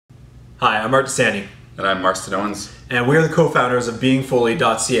Hi, I'm Art DeSanti. And I'm Mark Owens. And we're the co-founders of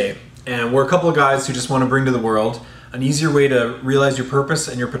BEINGFully.ca. And we're a couple of guys who just want to bring to the world an easier way to realize your purpose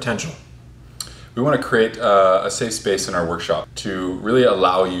and your potential. We want to create a safe space in our workshop to really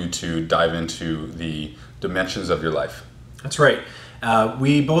allow you to dive into the dimensions of your life. That's right.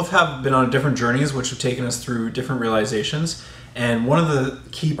 We both have been on different journeys which have taken us through different realizations. And one of the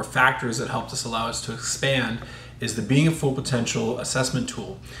key factors that helped us allow us to expand is the Being of Full Potential assessment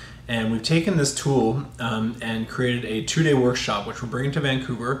tool. And we've taken this tool and created a 2-day workshop which we're bringing to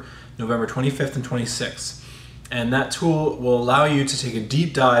Vancouver November 25th and 26th. And that tool will allow you to take a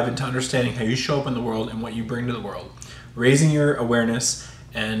deep dive into understanding how you show up in the world and what you bring to the world, raising your awareness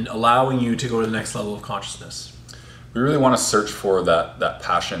and allowing you to go to the next level of consciousness. We really want to search for that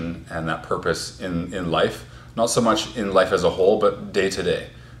passion and that purpose in life, not so much in life as a whole, but day to day.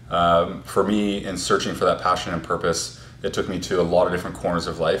 For me, in searching for that passion and purpose, it took me to a lot of different corners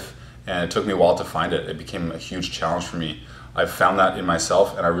of life, and it took me a while to find it. It became a huge challenge for me. I've found that in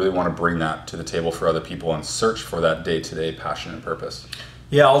myself, and I really want to bring that to the table for other people and search for that day-to-day passion and purpose.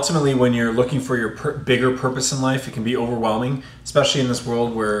 Yeah, ultimately when you're looking for your bigger purpose in life, it can be overwhelming, especially in this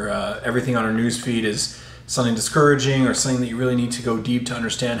world where everything on our newsfeed is something discouraging or something that you really need to go deep to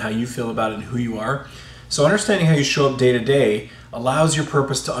understand how you feel about it and who you are. So understanding how you show up day to day allows your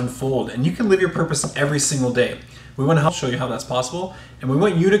purpose to unfold, and you can live your purpose every single day. We want to help show you how that's possible, and we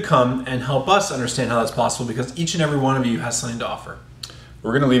want you to come and help us understand how that's possible, because each and every one of you has something to offer.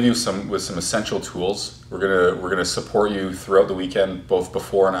 We're going to leave you with some essential tools. We're going to support you throughout the weekend, both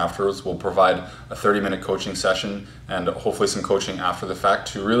before and afterwards. We'll provide a 30-minute coaching session and hopefully some coaching after the fact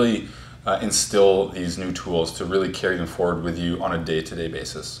to really instill these new tools, to really carry them forward with you on a day-to-day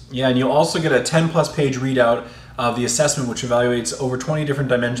basis. Yeah, and you'll also get a 10+ page readout of the assessment, which evaluates over 20 different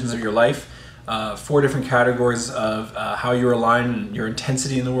dimensions of your life, 4 different categories of how you're aligned and your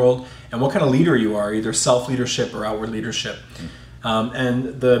intensity in the world, and what kind of leader you are, either self-leadership or outward leadership.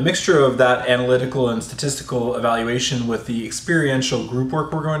 And the mixture of that analytical and statistical evaluation with the experiential group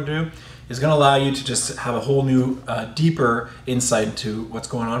work we're going to do is going to allow you to just have a whole new, deeper insight into what's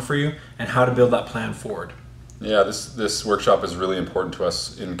going on for you and how to build that plan forward. Yeah, this workshop is really important to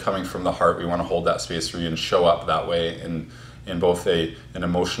us. In coming from the heart, we want to hold that space for you and show up that way in both an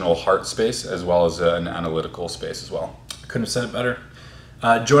emotional heart space as well as an analytical space as well. I couldn't have said it better.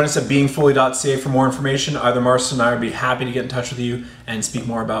 Join us at BEINGFully.ca for more information. Either Marcel and I would be happy to get in touch with you and speak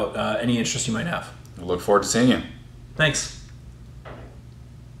more about any interest you might have. We look forward to seeing you. Thanks.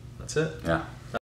 That's it. Yeah.